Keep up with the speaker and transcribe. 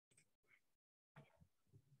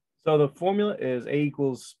So the formula is A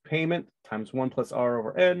equals payment times 1 plus R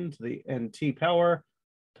over N to the NT power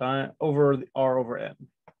time over the R over N.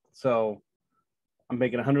 So I'm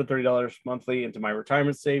making $130 monthly into my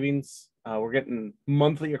retirement savings. We're getting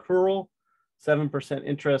monthly accrual, 7%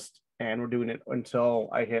 interest, and we're doing it until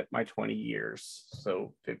I hit my 20 years.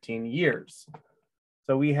 So 15 years.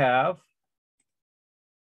 So we have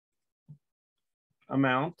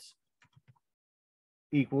amount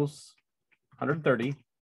equals 130.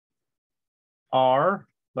 R,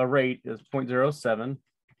 the rate is 0.07.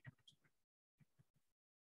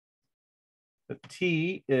 The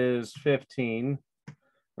T is 15.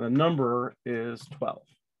 And the number is 12.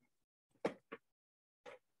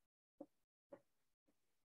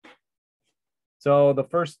 So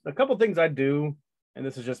a couple things I do, and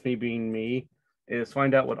this is just me being me, is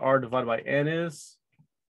find out what R divided by N is.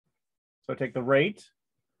 So I take the rate,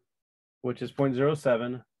 which is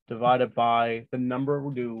 0.07, divided by the number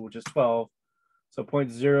we're due, which is 12. So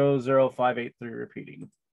 0.00583 repeating.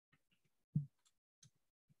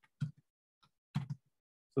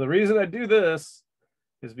 So the reason I do this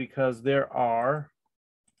is because there are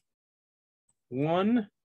 1,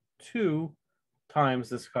 2 times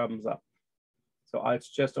this comes up. So it's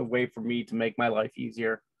just a way for me to make my life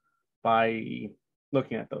easier by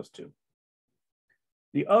looking at those two.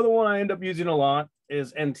 The other one I end up using a lot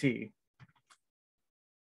is NT.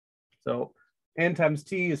 So N times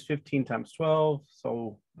T is 15 times 12,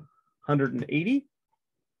 so 180.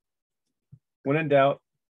 When in doubt,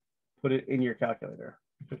 put it in your calculator.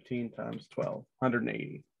 15 times 12,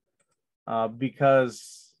 180.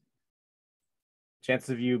 Because chances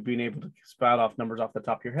of you being able to spout off numbers off the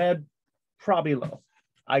top of your head, probably low.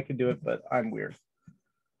 I could do it, but I'm weird.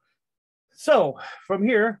 So from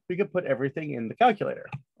here, we could put everything in the calculator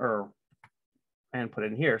and put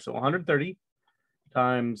it in here. So 130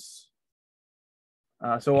 times,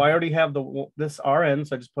 so I already have this RN,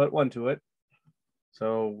 so I just put 1 to it.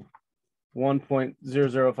 So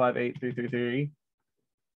 1.0058333.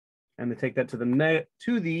 And they take that to the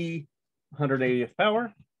 180th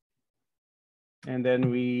power. And then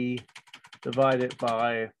we divide it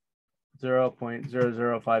by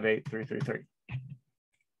 0.0058333.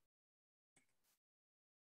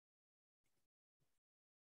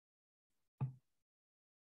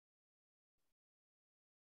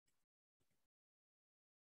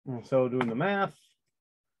 And so doing the math,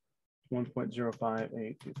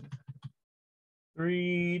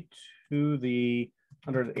 1.05823 to the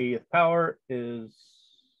 180th power is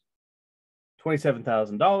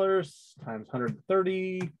 $27,000 times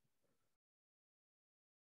 130.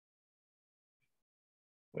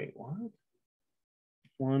 Wait, what?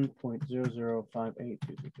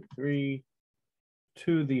 1.0058233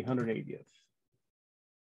 to the 180th.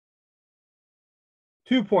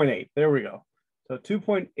 2.8. There we go. So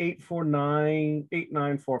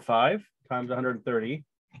 2.8498945 times 130.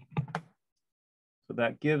 So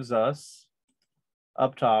that gives us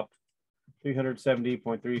up top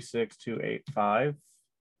 370.36285.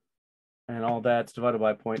 And all that's divided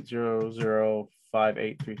by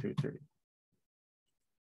 0.0058333.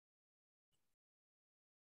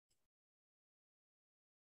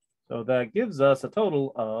 So that gives us a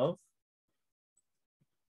total of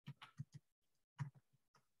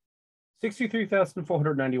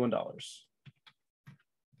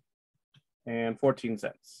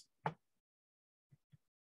 $63,491.14.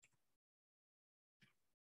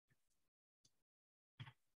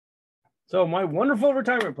 So my wonderful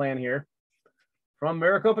retirement plan here from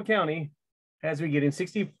Maricopa County has me getting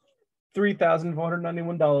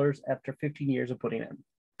 $63,491 after 15 years of putting in.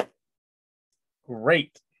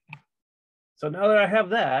 Great. So now that I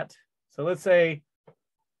have that, so let's say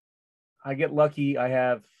I get lucky, I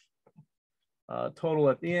have total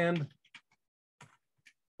at the end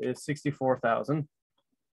is 64,000.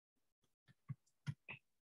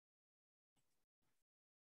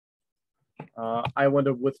 I want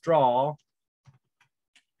to withdraw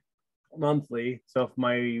monthly. So if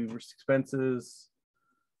my expenses,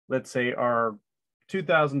 let's say, are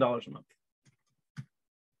 $2,000 a month.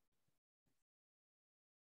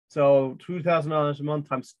 So $2,000 a month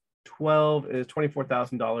times 12 is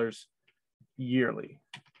 $24,000 yearly.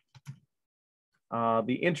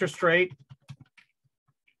 The interest rate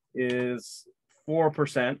is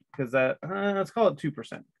 4% because that, let's call it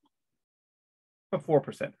 2%, but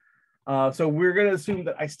 4%. So we're going to assume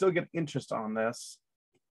that I still get interest on this.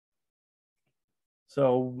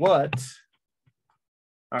 So what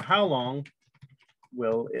or how long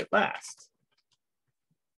will it last?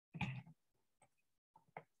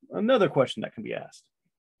 Another question that can be asked.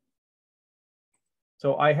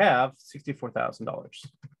 So I have $64,000.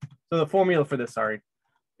 So the formula for this, sorry,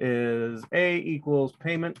 is A equals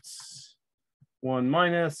payments 1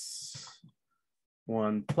 minus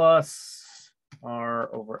 1 plus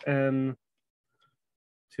R over N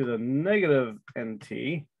to the negative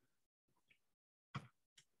NT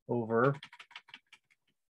over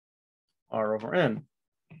R over N.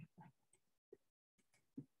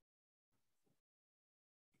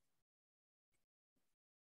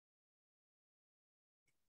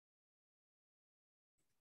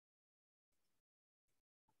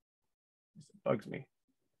 This bugs me.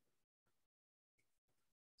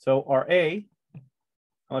 So our A,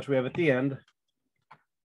 how much we have at the end,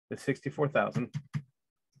 is 64,000.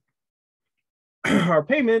 Our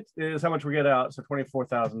payment is how much we get out, so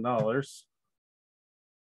 $24,000.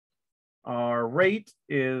 Our rate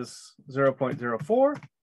is 0.04.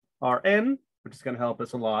 Our N, which is going to help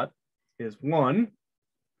us a lot, is 1,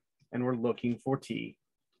 and we're looking for T.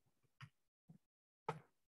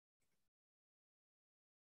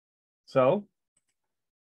 So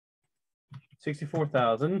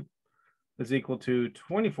 64,000 is equal to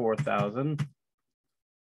 24,000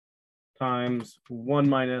 times 1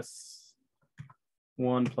 minus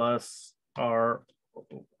 1 plus R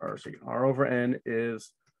over N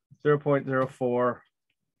is 0.04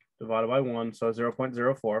 divided by 1, so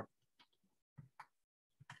 0.04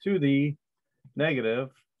 to the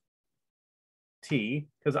negative T,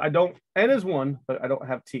 because I don't, N is 1, but I don't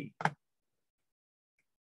have T.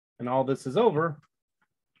 And all this is over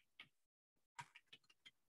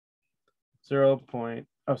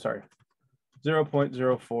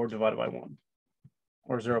 0.04 divided by 1,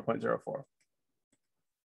 or 0.04.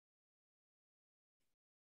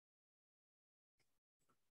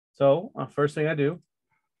 So first thing I do,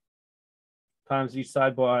 times each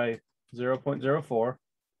side by 0.04.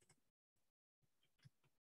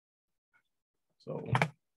 So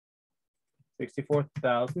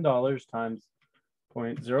 $64,000 times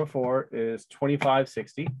 0.04 is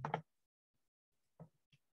 $2,560.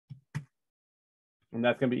 And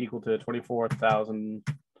that's going to be equal to 24,000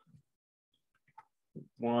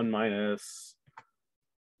 1 minus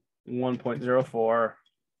 1.04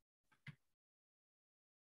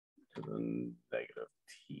 to the negative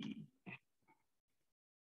T.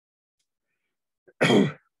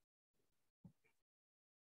 Do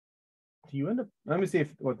you end up, let me see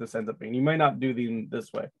what this ends up being. You might not do these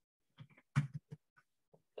this way.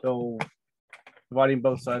 So dividing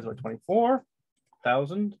both sides by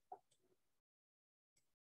 24,000.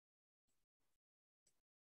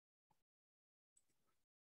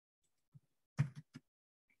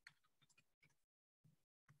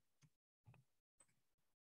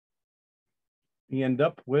 We end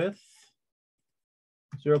up with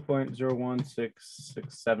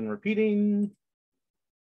 0.01667 repeating.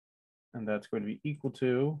 And that's going to be equal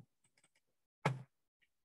to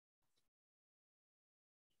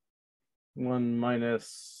 1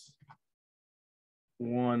 minus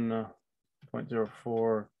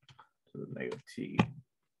 1.04 to the negative T.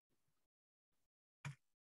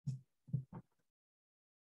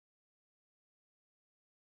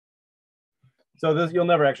 So this, you'll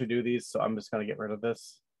never actually do these, so I'm just going to get rid of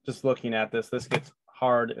this. Just looking at this, this gets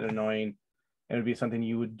hard and annoying, and it'd be something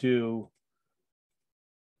you would do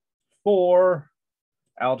for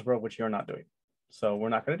algebra, which you're not doing. So we're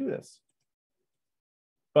not going to do this.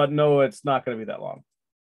 But no, it's not going to be that long,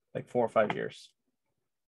 like 4 or 5 years.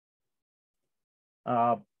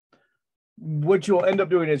 What you'll end up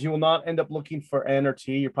doing is you will not end up looking for N or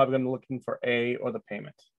T. You're probably going to be looking for A or the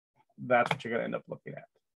payment. That's what you're going to end up looking at.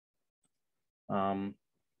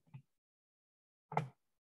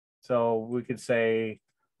 So we could say,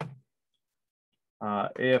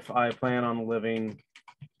 if I plan on living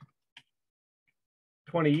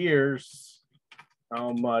 20 years,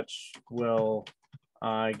 how much will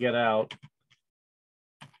I get out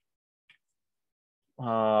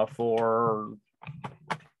for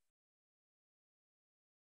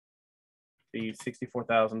the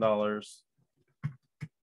 $64,000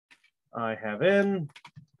 I have in,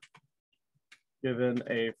 given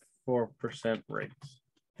a 4% rate.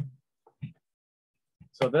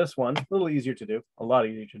 So this one, a little easier to do, a lot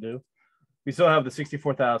easier to do. We still have the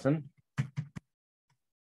 64,000.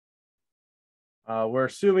 We're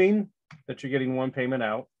assuming that you're getting one payment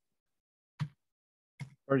out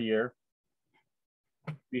per year.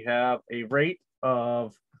 We have a rate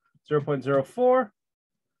of 0.04,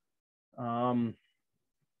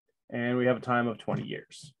 and we have a time of 20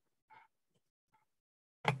 years.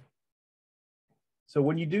 So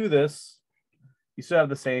when you do this, you still have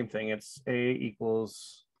the same thing. It's A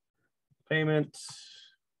equals payment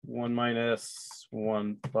 1 minus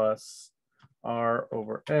 1 plus R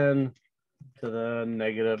over N to the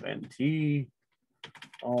negative NT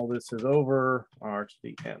all this is over r to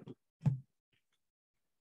the n.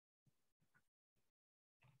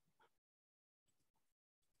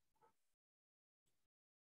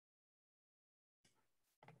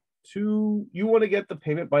 You want to get the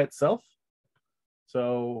payment by itself.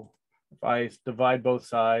 So if I divide both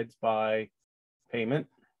sides by payment,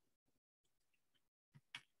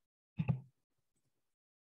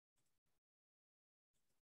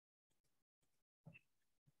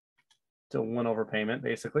 so 1 over payment,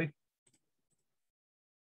 basically.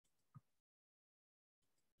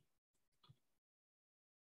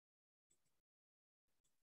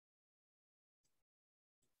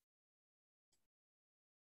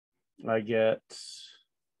 I get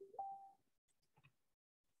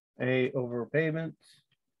A over payment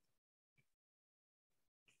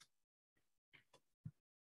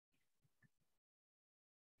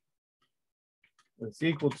is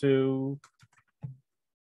equal to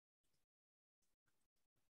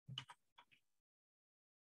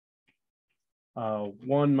uh,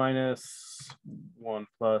 1 minus 1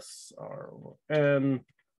 plus r over n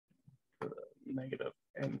negative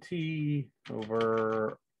nt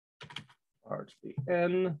over r to the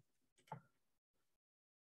n.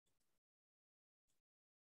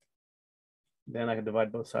 Then I can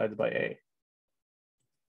divide both sides by a.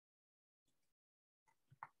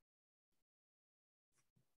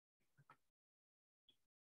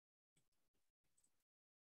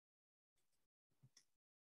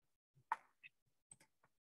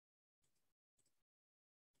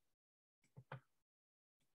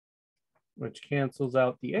 Which cancels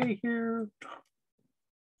out the a here.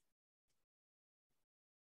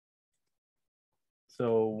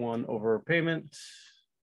 So 1 over payment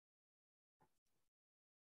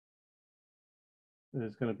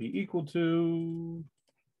is going to be equal to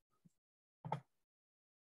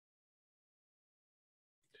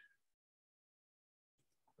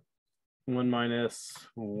one minus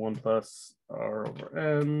 1 plus r over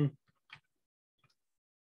n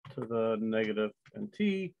to the negative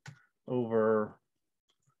nt over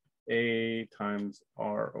a times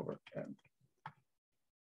r over n.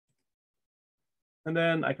 And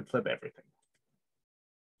then I can flip everything.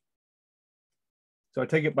 So I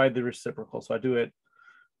take it by the reciprocal. So I do it,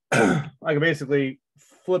 I can basically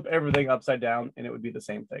flip everything upside down and it would be the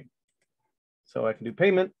same thing. So I can do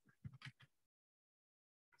payment.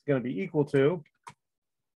 It's going to be equal to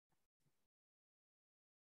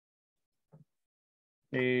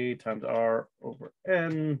a times r over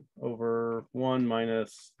n over 1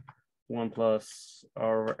 minus 1 plus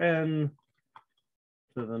r over n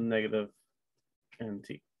to the negative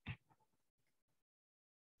nt.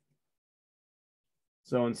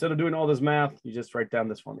 So instead of doing all this math, you just write down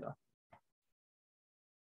this formula.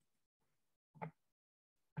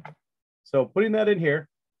 So putting that in here,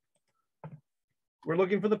 we're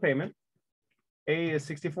looking for the payment. A is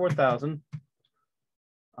 64,000.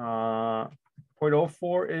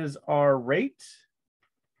 0.04 is our rate.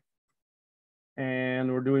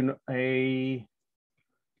 And we're doing a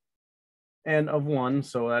n of 1,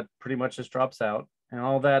 so that pretty much just drops out. And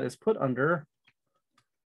all that is put under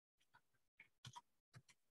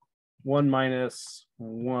 1 minus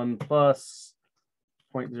 1 plus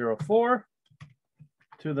 0.04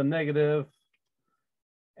 to the negative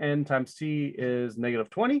n times t is negative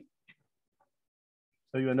 20.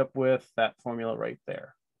 So you end up with that formula right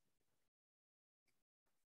there,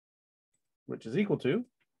 which is equal to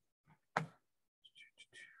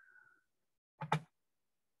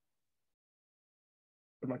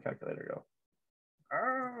where'd my calculator go?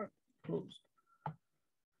 Closed.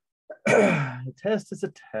 A test is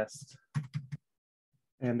a test.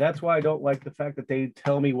 And that's why I don't like the fact that they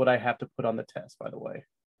tell me what I have to put on the test, by the way,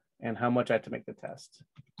 and how much I have to make the test.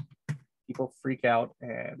 People freak out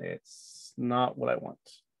and it's not what I want.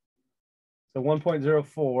 So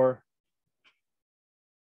 1.04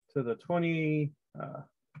 to the 20,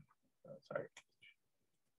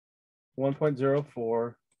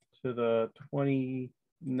 1.04 to the 20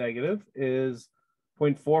 negative is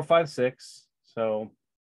 0.456. So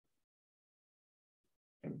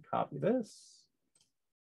let me copy this.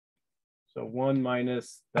 So 1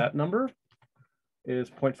 minus that number is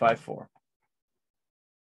 0.54.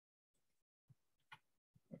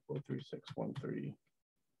 43613.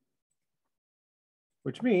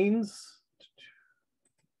 Which means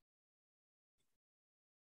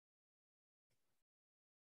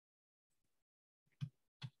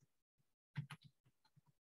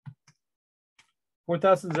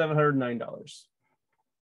 $4,709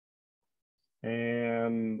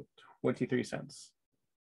 and 23 cents.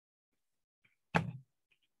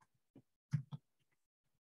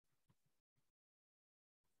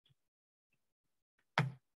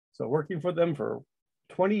 So working for them for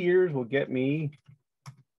 20 years will get me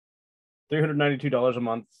 $392 a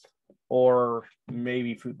month, or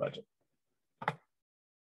maybe food budget.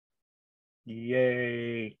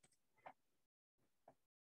 Yay.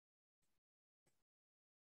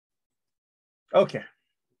 Okay.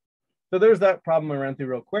 So there's that problem I ran through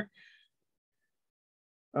real quick.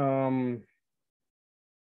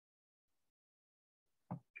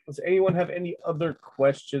 Does anyone have any other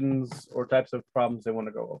questions or types of problems they want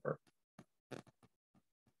to go over?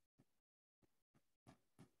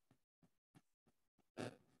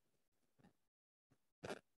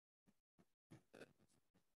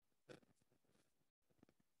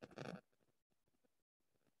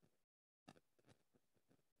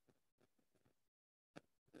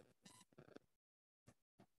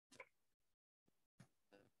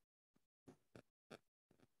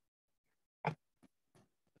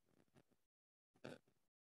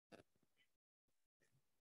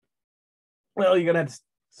 Well, you're gonna have to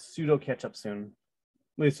pseudo catch up soon,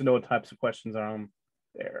 at least to know what types of questions are on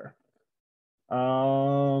there.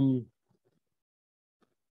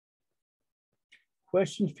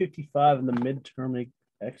 Question 55 in the midterm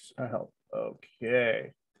extra help.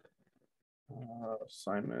 Okay.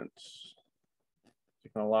 Assignment.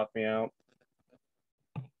 You're gonna lock me out.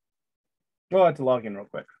 Well, I have to log in real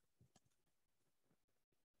quick.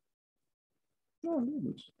 Oh,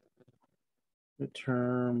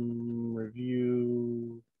 midterm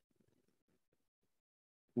review.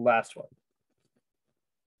 Last one.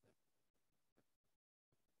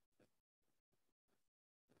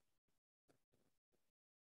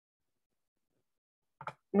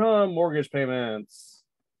 Mortgage payments.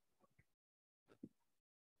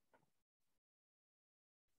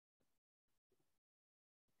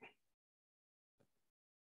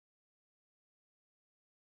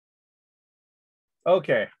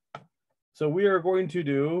 Okay, so we are going to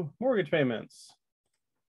do mortgage payments.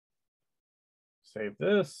 Save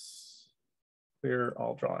this, clear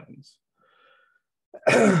all drawings.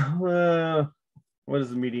 What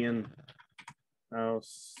is the median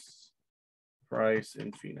house price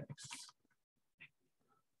in Phoenix?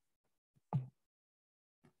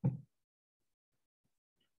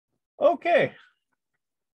 Okay.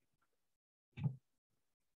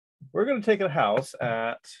 We're going to take a house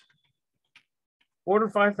at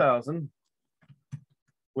 $405,000,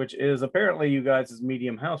 which is apparently you guys'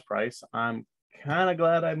 medium house price. I'm kind of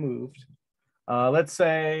glad I moved. Let's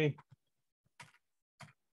say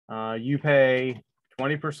you pay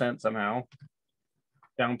 20% somehow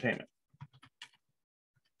down payment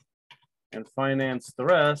and finance the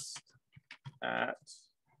rest at,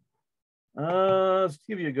 let's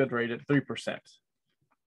give you a good rate at 3%.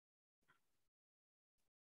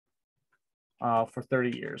 For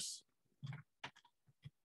 30 years.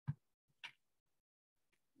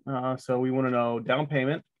 So we want to know down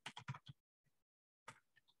payment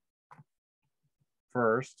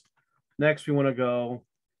first. Next, we want to go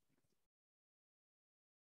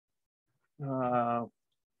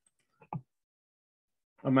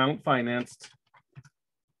amount financed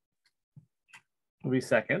will be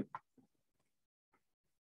second.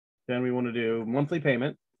 Then we want to do monthly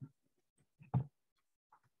payment.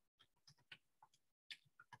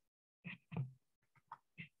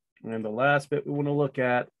 And the last bit we want to look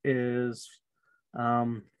at is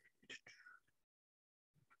total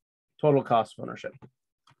cost of ownership.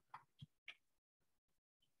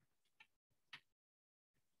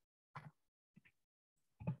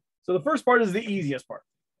 So the first part is the easiest part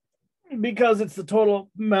because it's the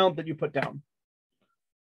total amount that you put down.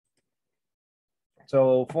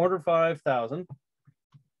 So 405,000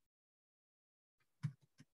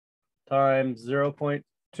 times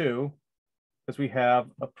 0.2, because we have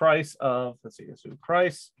a price of, let's see, so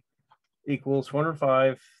price equals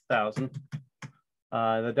 405,000.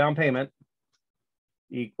 The down payment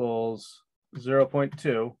equals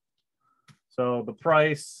 0.2. So the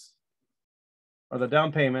price or the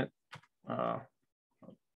down payment, let's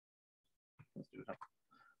do that.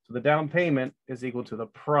 So the down payment is equal to the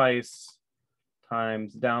price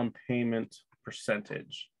times down payment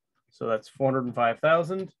percentage. So that's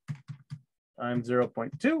 405,000 times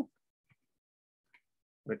 0.2,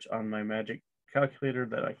 which on my magic calculator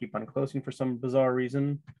that I keep on closing for some bizarre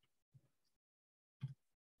reason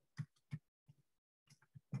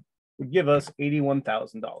would give us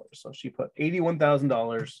 $81,000. So she put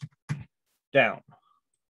 $81,000 down.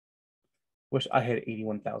 Wish I had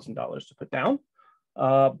 $81,000 to put down,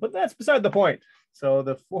 but that's beside the point. So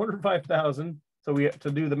the 405,000. So we have to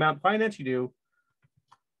do the amount finance. You do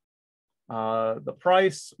the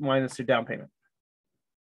price minus your down payment.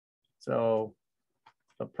 So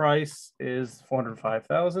The price is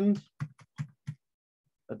 $405,000.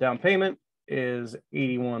 The down payment is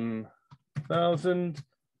 $81,000.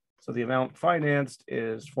 So the amount financed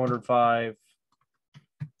is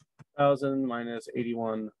 $405,000 minus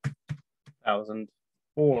 $81,000,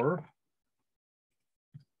 or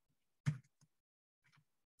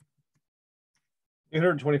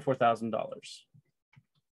 $824,000.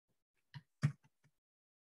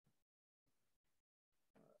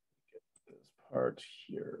 Get this part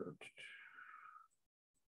here.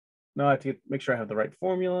 Now I have to make sure I have the right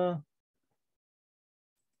formula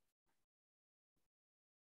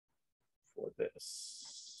for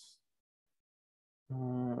this.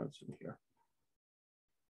 It's in here.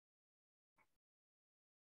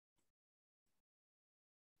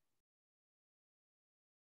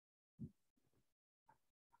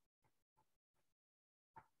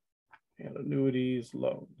 And annuities,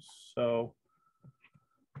 loans. So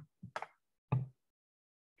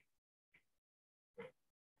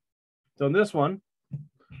in this one,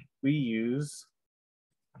 we use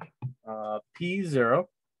P0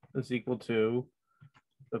 is equal to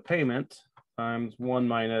the payment times 1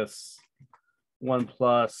 minus 1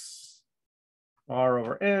 plus R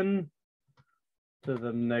over N to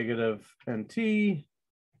the negative NT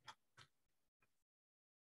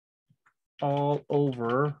all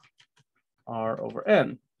over R over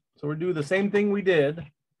N. So we're doing the same thing we did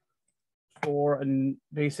for a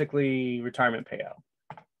basically retirement payout.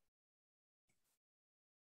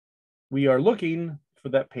 We are looking for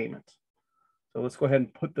that payment. So let's go ahead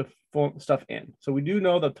and put the stuff in. So we do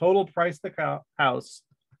know the total price of the house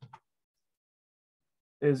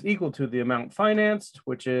is equal to the amount financed,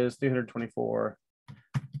 which is $324,000.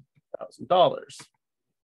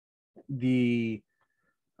 The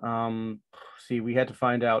we had to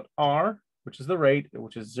find out R, which is the rate,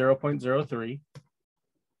 which is 0.03.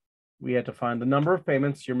 We had to find the number of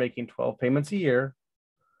payments. You're making 12 payments a year.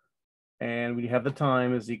 And we have the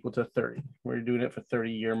time is equal to 30. We're doing it for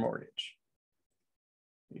 30-year mortgage.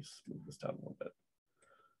 Let me move this down a little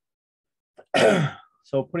bit.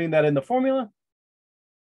 So putting that in the formula,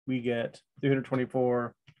 we get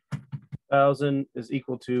 324,000 is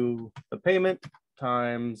equal to the payment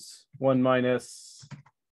times 1 minus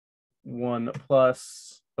 1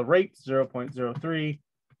 plus the rate, 0.03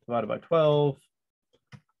 divided by 12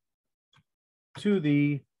 to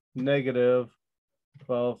the negative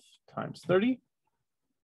 12 times 30.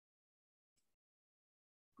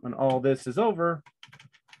 And all this is over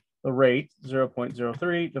the rate,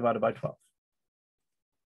 0.03 divided by 12.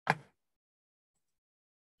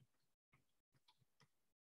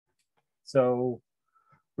 So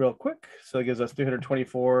real quick, so it gives us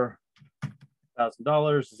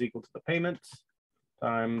 $324,000 is equal to the payment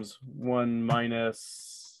times 1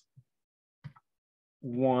 minus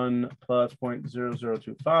 1 plus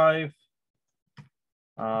 0.0025.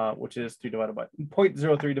 Which is 3 divided by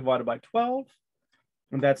 0.03 divided by 12.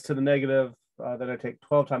 And that's to the negative, then I take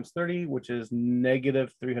 12 times 30, which is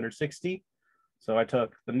negative 360. So I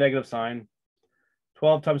took the negative sign,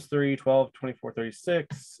 12 times 3, 12, 24,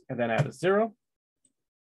 36, and then add a 0.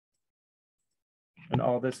 And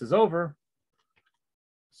all this is over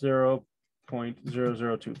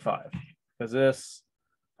 0.0025, because this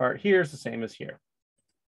part here is the same as here.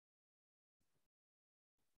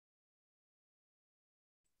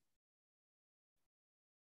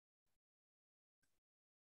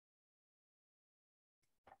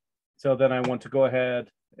 So then I want to go ahead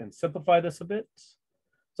and simplify this a bit.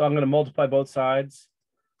 So I'm going to multiply both sides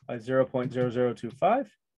by 0.0025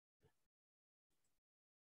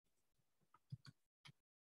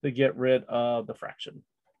 to get rid of the fraction.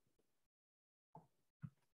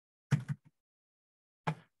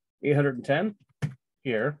 810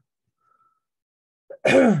 here.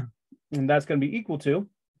 And that's going to be equal to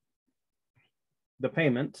the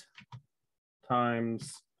payment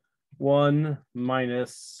times 1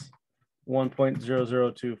 minus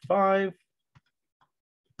 1.0025,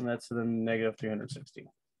 and that's to the negative 360.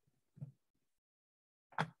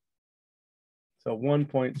 So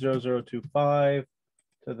 1.0025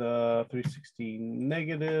 to the 360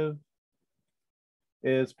 negative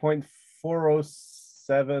is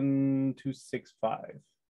 0.407265.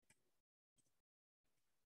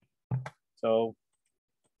 So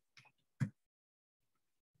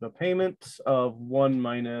the payment of 1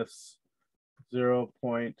 minus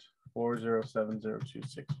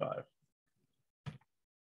 0.407025,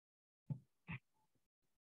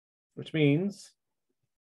 which means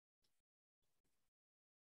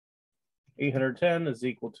 810 is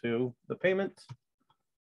equal to the payment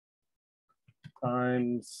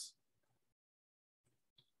times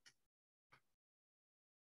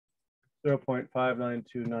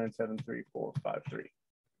 0.592973453.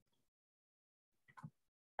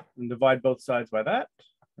 And divide both sides by that.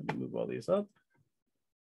 Let me move all these up.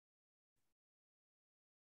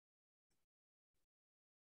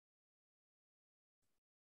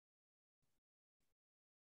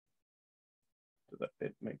 So that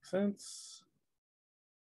it makes sense.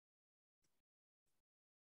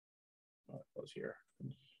 Oh, it goes here,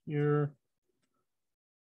 here,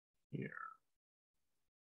 here,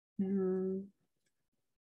 here.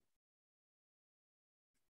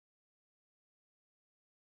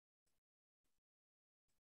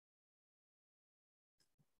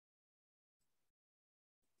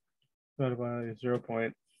 Divided by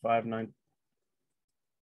 0.59.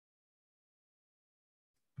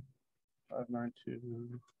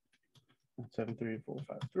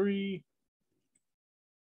 592.73453.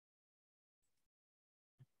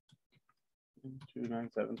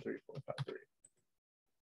 2973453.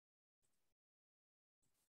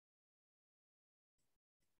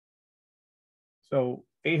 So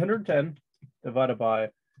 810 divided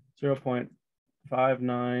by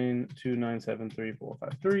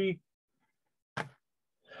 0.592973453.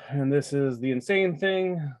 And this is the insane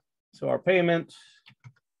thing. So our payment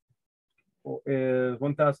is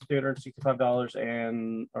 $1,365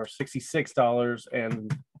 and or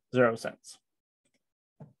 $66.00.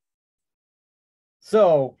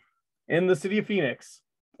 So in the city of Phoenix,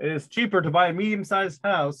 it is cheaper to buy a medium-sized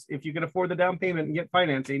house if you can afford the down payment and get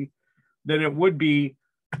financing than it would be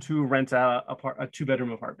to rent a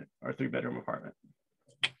 2-bedroom apartment or a 3-bedroom apartment.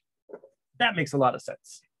 That makes a lot of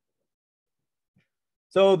sense.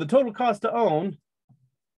 So the total cost to own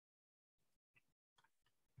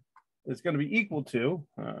is going to be equal to,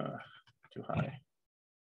 too high.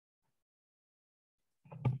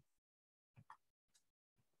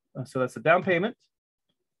 So that's the down payment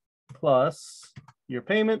plus your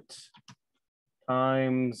payment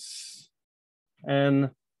times N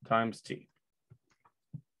times T.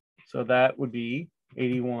 So that would be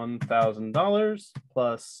 $81,000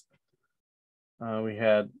 plus we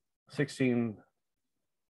had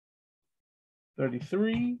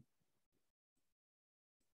 1633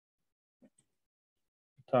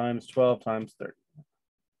 times 12 times 30.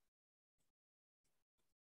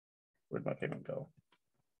 Where'd my payment go?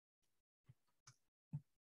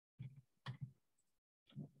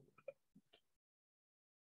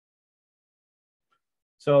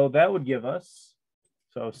 So that would give us,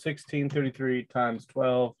 so 1633 times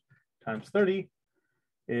 12 times 30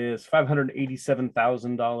 is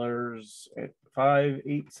 $587,000 at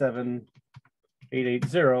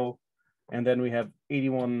 587,880. And then we have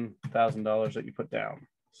 $81,000 that you put down.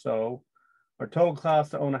 So our total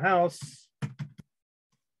cost to own a house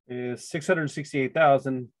is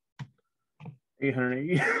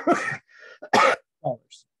 $668,880.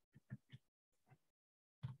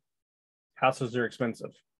 Houses are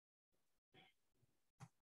expensive.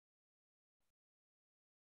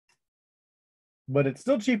 But it's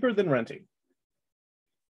still cheaper than renting,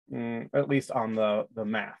 at least on the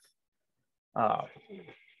math.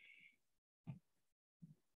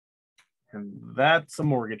 And that's a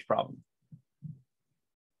mortgage problem.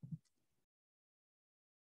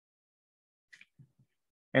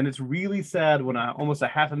 And it's really sad when almost a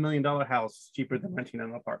 $500,000 house is cheaper than renting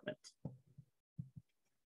an apartment.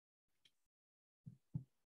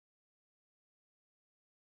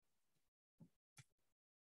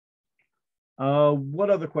 What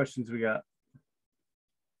other questions we got?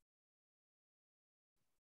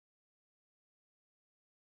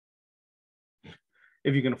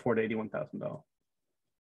 If you can afford $81,000.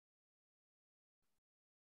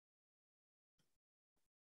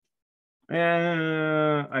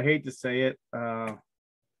 I hate to say it.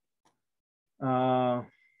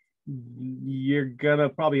 You're gonna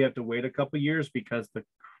probably have to wait a couple years because the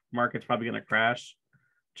market's probably gonna crash.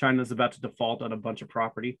 China's about to default on a bunch of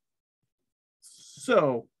property.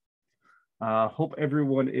 So hope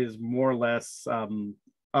everyone is more or less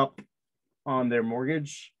up on their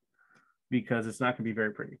mortgage because it's not gonna be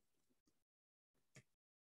very pretty.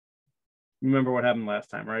 Remember what happened last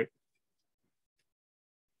time, right?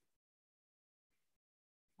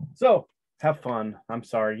 So have fun. I'm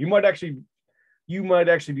sorry. You might actually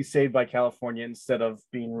be saved by California instead of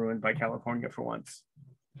being ruined by California for once.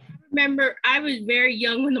 I remember I was very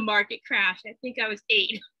young when the market crashed. I think I was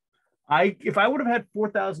 8. If I would have had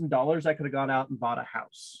 $4,000, I could have gone out and bought a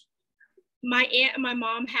house. My aunt and my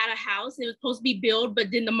mom had a house. It was supposed to be built,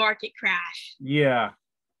 but then the market crashed. Yeah.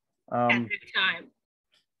 At that time.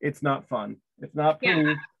 It's not fun. It's not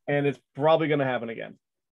pretty, and it's probably going to happen again.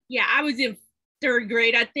 Yeah, I was in 3rd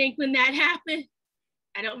grade, I think, when that happened.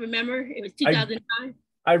 I don't remember. It was 2009.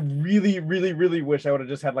 I really, really, really wish I would have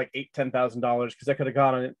just had like $10,000 because I could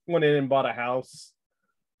have went in and bought a house,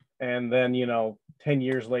 and then 10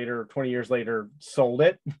 years later, 20 years later, sold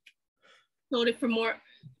it. Sold it for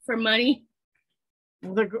money.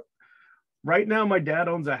 Right now, my dad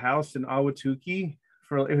owns a house in Ahwatukee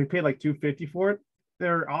for if we paid like $250 for it.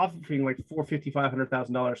 They're offering like $450,000,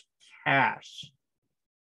 $500,000 cash,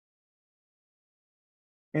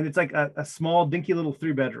 and it's like a small, dinky little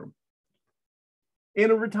 3-bedroom in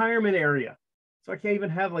a retirement area. So I can't even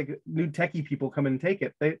have like new techie people come in and take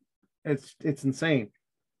it. It's insane.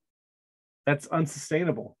 That's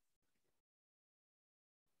unsustainable.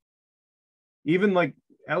 Even like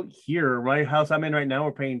out here, my house I'm in right now,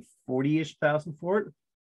 we're paying 40-ish thousand for it,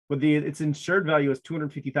 but its insured value is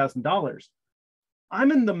 $250,000.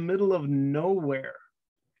 I'm in the middle of nowhere.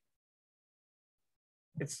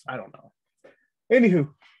 I don't know.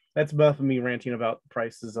 Anywho, that's enough of me ranting about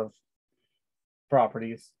prices of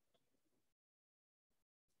properties.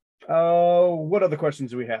 What other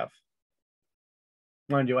questions do we have?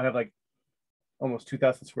 Mind you, I have like almost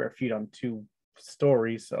 2,000 square feet on 2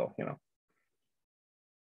 stories, so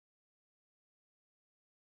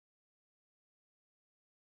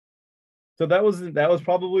So that was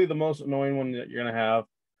probably the most annoying one that you're gonna have.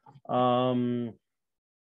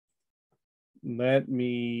 Let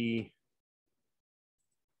me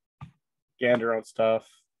gander on stuff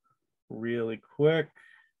really quick.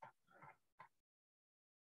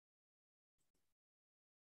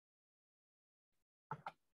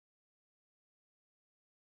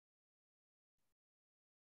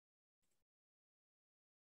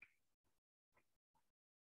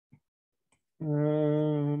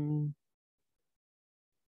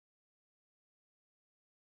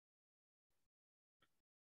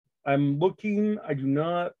 I'm looking.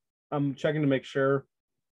 I'm checking to make sure.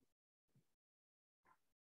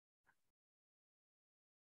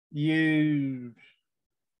 There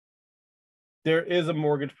is a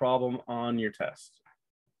mortgage problem on your test,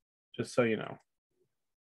 just so you know.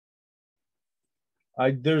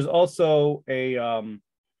 There's also a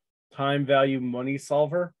time value money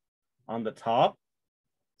solver on the top.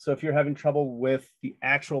 So if you're having trouble with the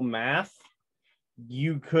actual math,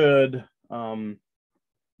 you could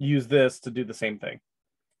use this to do the same thing.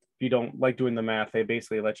 If you don't like doing the math, they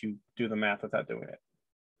basically let you do the math without doing it.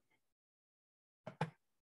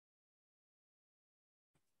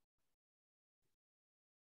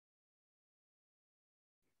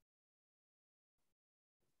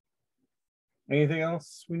 Anything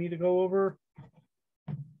else we need to go over?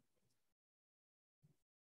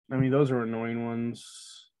 I mean, those are annoying ones.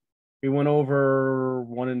 We went over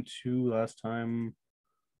 1 and 2 last time.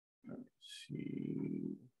 Let's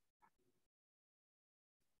see.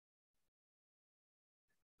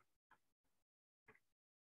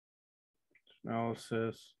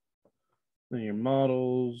 Analysis, linear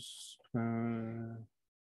models,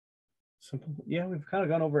 simple. Yeah, we've kind of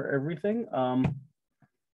gone over everything.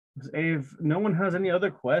 If no one has any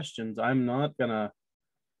other questions, I'm not gonna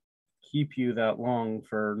keep you that long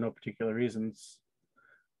for no particular reasons.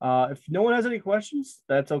 If no one has any questions,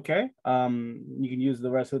 that's okay. You can use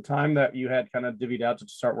the rest of the time that you had kind of divvied out to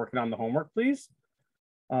start working on the homework, please.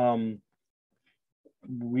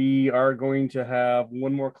 We are going to have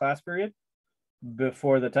one more class period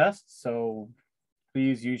before the test, so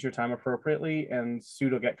please use your time appropriately and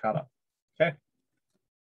pseudo get caught up. Okay?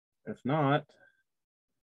 If not,